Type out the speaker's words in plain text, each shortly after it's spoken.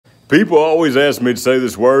People always ask me to say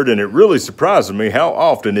this word, and it really surprises me how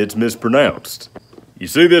often it's mispronounced. You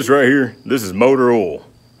see this right here? This is motor oil.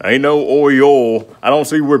 Ain't no oil. I don't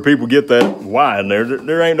see where people get that Y in there.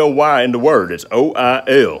 There ain't no Y in the word. It's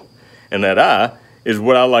O-I-L. And that I is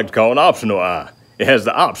what I like to call an optional I. It has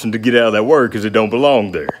the option to get out of that word because it don't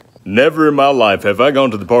belong there. Never in my life have I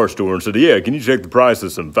gone to the parts store and said, yeah, can you check the price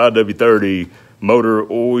of some 5W30 motor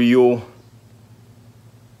oil?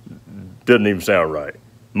 Doesn't even sound right.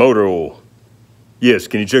 Motor oil. Yes,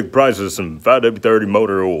 can you check the price of some 5W30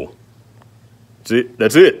 motor oil? That's it.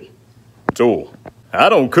 That's it. It's oil. I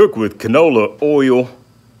don't cook with canola oil.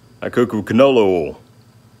 I cook with canola oil.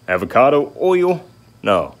 Avocado oil?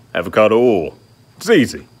 No, avocado oil. It's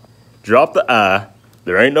easy. Drop the I.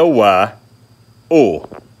 There ain't no Y. Oil.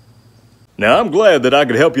 Now, I'm glad that I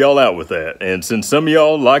could help y'all out with that. And since some of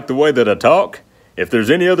y'all like the way that I talk, if there's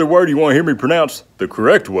any other word you want to hear me pronounce the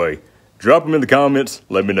correct way, drop them in the comments.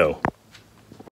 Let me know.